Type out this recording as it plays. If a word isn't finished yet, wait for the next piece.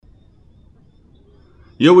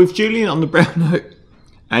You're with Julian on the Brown Note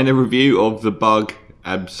and a review of The Bug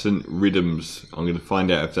Absent Riddims. I'm going to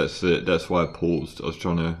find out if that's why I paused. I was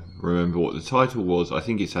trying to remember what the title was. I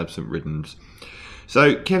think it's Absent Riddims.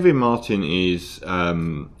 So Kevin Martin is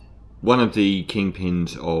one of the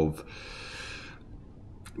kingpins of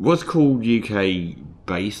what's called UK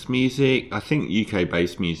bass music. I think UK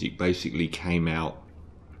bass music basically came out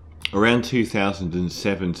around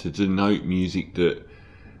 2007 to denote music that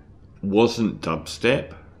wasn't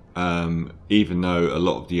dubstep, even though a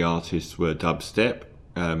lot of the artists were dubstep.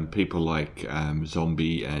 People like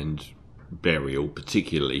Zombie and Burial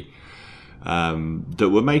particularly, that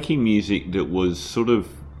were making music that was sort of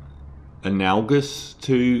analogous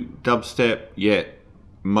to dubstep, yet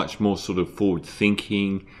much more sort of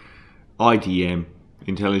forward-thinking, IDM,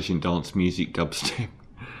 intelligent dance music, dubstep.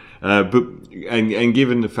 But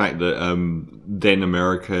given the fact that then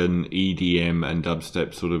American EDM and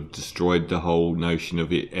dubstep sort of destroyed the whole notion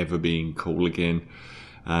of it ever being cool again.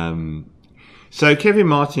 So Kevin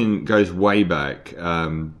Martin goes way back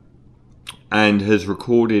and has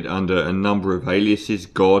recorded under a number of aliases: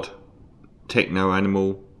 God, Techno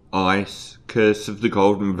Animal, Ice, Curse of the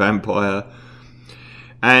Golden Vampire,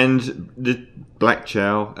 and the Black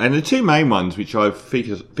Chow, and the two main ones which I've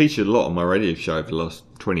featured a lot on my radio show over the last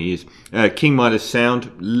 20 years. King Midas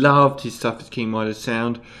Sound, loved his stuff as King Midas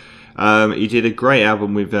Sound. He did a great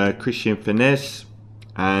album with Christian Finesse,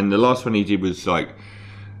 and the last one he did was like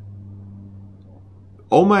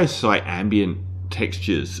almost like ambient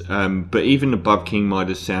textures, but even above King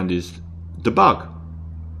Midas Sound is The Bug,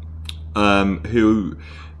 who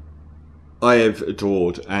I have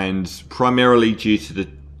adored, and primarily due to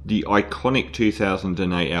the iconic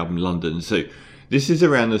 2008 album London. So this is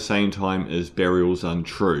around the same time as Burial's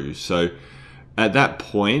Untrue. So at that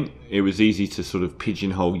point, it was easy to sort of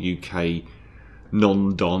pigeonhole UK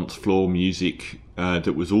non-dance floor music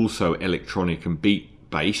that was also electronic and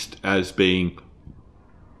beat-based as being,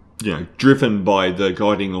 you know, driven by the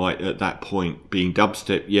guiding light at that point being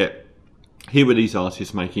dubstep. Yet here were these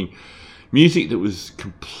artists making music that was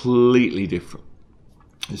completely different.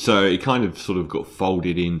 So it kind of sort of got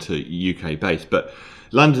folded into UK bass. But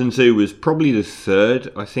London Zoo was probably the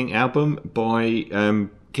third, I think, album by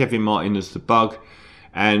Kevin Martin as The Bug,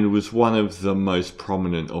 and was one of the most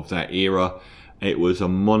prominent of that era. It was a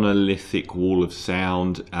monolithic wall of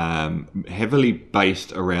sound, heavily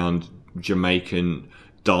based around Jamaican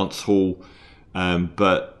dancehall,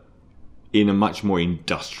 but in a much more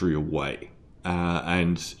industrial way.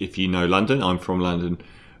 And if you know London, I'm from London,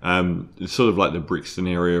 it's sort of like the Brixton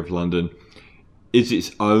area of London, is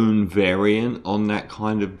its own variant on that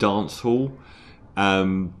kind of dancehall.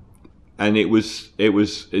 And it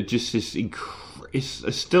just this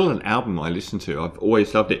it's still an album I listen to. I've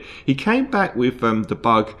always loved it. He came back with The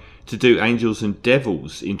Bug to do Angels and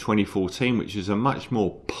Devils in 2014, which is a much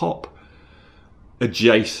more pop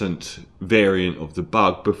adjacent variant of The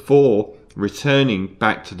Bug, before returning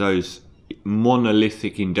back to those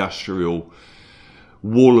monolithic industrial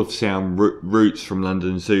wall of sound roots from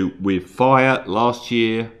London Zoo with Fire. Last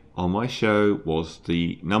year on my show was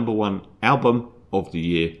the #1 album of the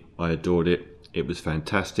year. I adored it. It was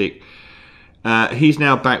fantastic. He's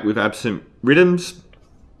now back with Absent Riddims.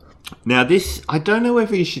 Now this, I don't know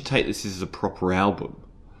whether you should take this as a proper album,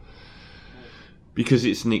 because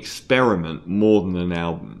it's an experiment more than an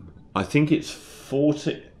album. I think it's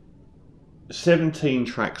 17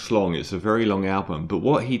 tracks long. It's a very long album, but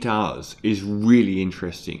what he does is really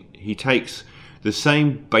interesting. He takes the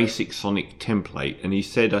same basic sonic template, and he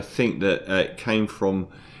said, I think that it came from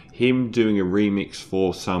him doing a remix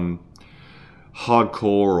for some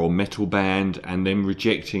hardcore or metal band and then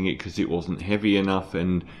rejecting it because it wasn't heavy enough,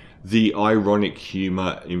 and the ironic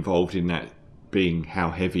humour involved in that being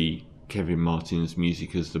how heavy Kevin Martin's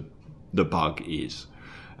music as the Bug is,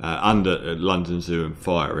 under London Zoo and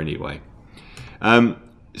Fire anyway.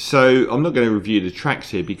 So I'm not going to review the tracks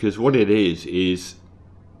here, because what it is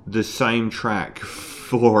the same track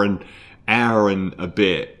for an hour and a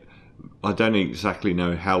bit. I don't exactly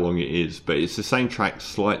know how long it is, but it's the same track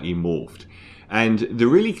slightly morphed. And the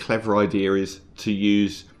really clever idea is to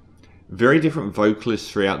use very different vocalists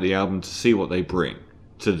throughout the album to see what they bring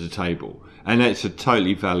to the table. And that's a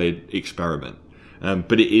totally valid experiment.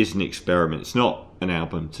 But it is an experiment. It's not an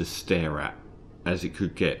album to stare at, as it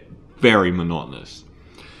could get very monotonous.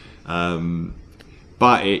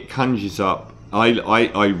 But it conjures up,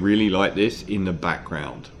 I really like this in the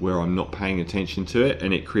background where I'm not paying attention to it,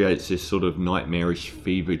 and it creates this sort of nightmarish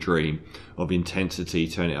fever dream of intensity.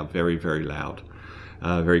 Turn it up very, very loud,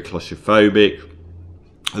 very claustrophobic.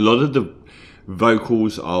 A lot of the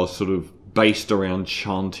vocals are sort of based around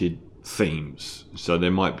chanted themes. So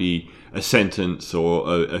there might be a sentence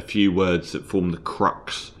or a few words that form the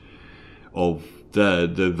crux of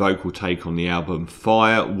the vocal take on the album.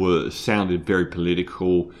 Fire sounded very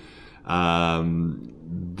political.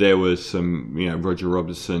 There was some, Roger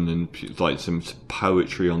Robertson and like some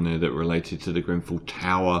poetry on there that related to the Grenfell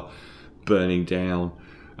Tower burning down.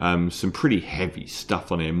 Some pretty heavy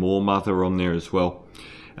stuff on there. More Mother on there as well.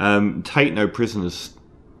 Take No Prisoners,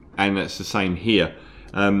 and that's the same here.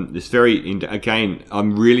 It's again,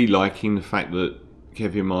 I'm really liking the fact that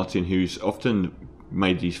Kevin Martin, who's often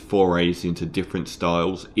made these forays into different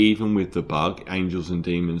styles, even with The Bug, Angels and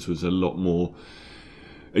Demons was a lot more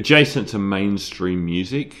adjacent to mainstream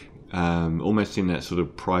music, almost in that sort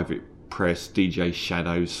of private press, DJ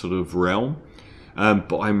Shadow sort of realm.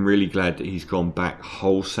 But I'm really glad that he's gone back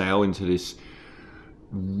wholesale into this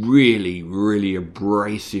really, really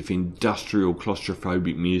abrasive, industrial,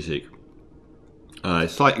 claustrophobic music.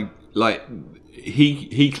 It's like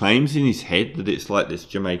he claims in his head that it's like this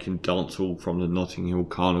Jamaican dancehall from the Notting Hill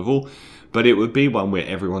Carnival, but it would be one where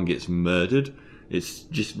everyone gets murdered. It's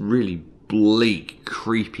just really bleak,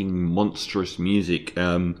 creeping, monstrous music.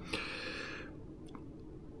 The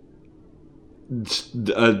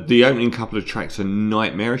opening couple of tracks are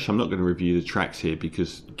nightmarish. I'm not going to review the tracks here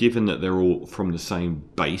because given that they're all from the same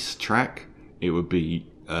bass track, it would be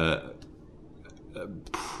a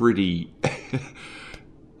pretty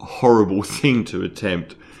horrible thing to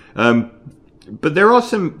attempt. But there are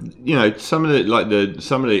some, some of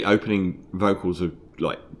the opening vocals are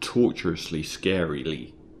like torturously,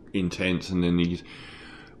 scarily intense, and then these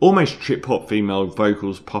almost trip hop female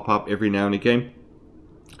vocals pop up every now and again.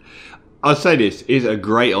 I'll say this is a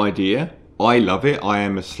great idea. I love it. I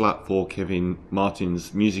am a slut for Kevin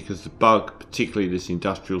Martin's music as The Bug, particularly this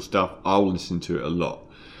industrial stuff. I'll listen to it a lot.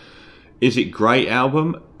 Is it a great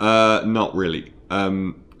album? Not really.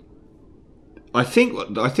 I think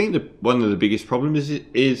that one of the biggest problems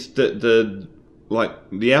is that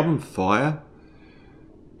the album Fire.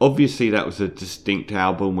 Obviously, that was a distinct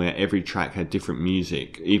album where every track had different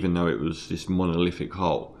music, even though it was this monolithic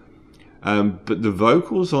whole. But the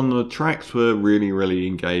vocals on the tracks were really, really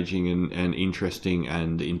engaging and interesting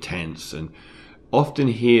and intense. And often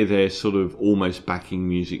here they're sort of almost backing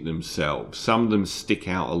music themselves. Some of them stick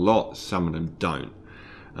out a lot, some of them don't.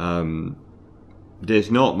 There's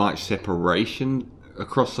not much separation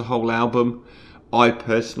across the whole album. I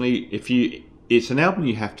personally, it's an album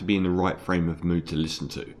you have to be in the right frame of mood to listen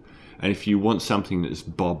to. And if you want something that's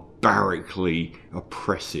barbarically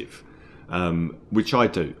oppressive, which I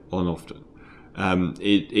do on often,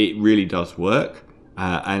 it really does work.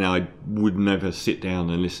 And I would never sit down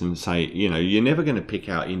and listen and say, you're never going to pick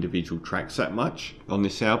out individual tracks that much on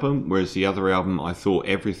this album. Whereas the other album, I thought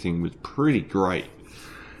everything was pretty great.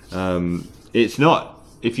 It's not,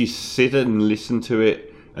 if you sit and listen to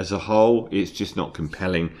it as a whole, it's just not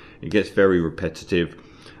compelling. It gets very repetitive.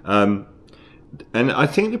 And I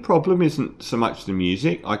think the problem isn't so much the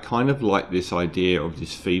music. I kind of like this idea of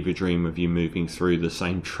this fever dream of you moving through the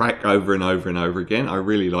same track over and over and over again. I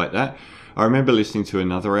really like that. I remember listening to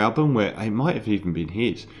another album where it might have even been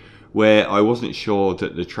his, where I wasn't sure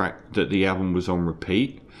that the album was on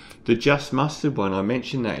repeat. The Just Mustard one, I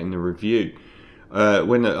mentioned that in the review.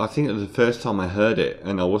 When I think it was the first time I heard it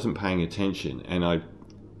and I wasn't paying attention, and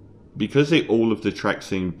because all of the tracks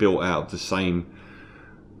seem built out of the same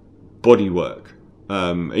bodywork,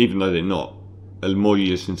 even though they're not. The more you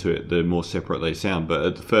listen to it, the more separate they sound. But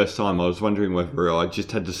at the first time, I was wondering whether I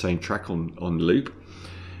just had the same track on loop.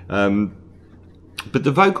 But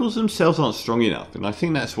the vocals themselves aren't strong enough, and I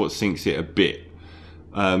think that's what sinks it a bit.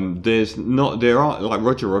 There are like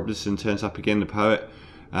Roger Robertson turns up again, the poet,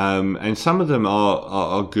 and some of them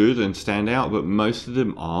are good and stand out, but most of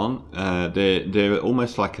them aren't. They're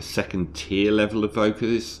almost like a second tier level of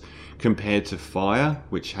vocalists compared to Fire,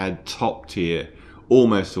 which had top tier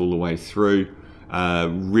almost all the way through.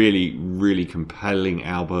 Really, really compelling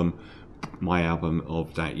album, my album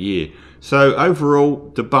of that year. So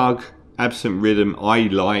overall, The Bug, absent Riddim, I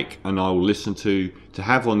like and I will listen to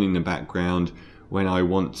have on in the background when I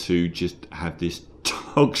want to just have this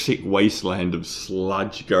toxic wasteland of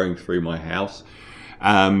sludge going through my house.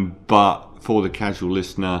 But for the casual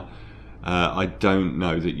listener, I don't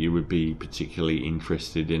know that you would be particularly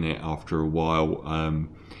interested in it after a while.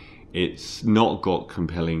 It's not got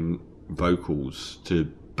compelling vocals to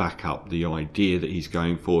back up the idea that he's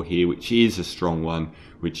going for here, which is a strong one,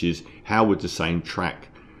 which is how would the same track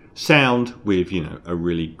sound with, a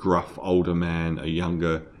really gruff older man, a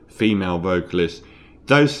younger female vocalist.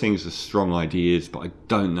 Those things are strong ideas, but I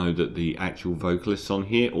don't know that the actual vocalists on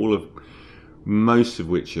here, all of most of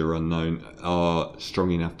which are unknown, are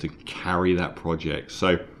strong enough to carry that project.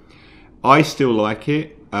 So I still like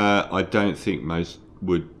it. I don't think most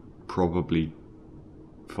would probably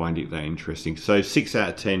find it that interesting. So 6 out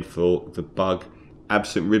of 10 for The Bug,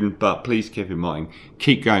 Absent Riddim. But please keep in mind,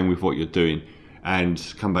 keep going with what you're doing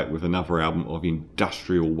and come back with another album of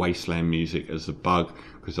industrial wasteland music as The Bug,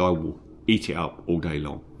 because I will eat it up all day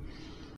long.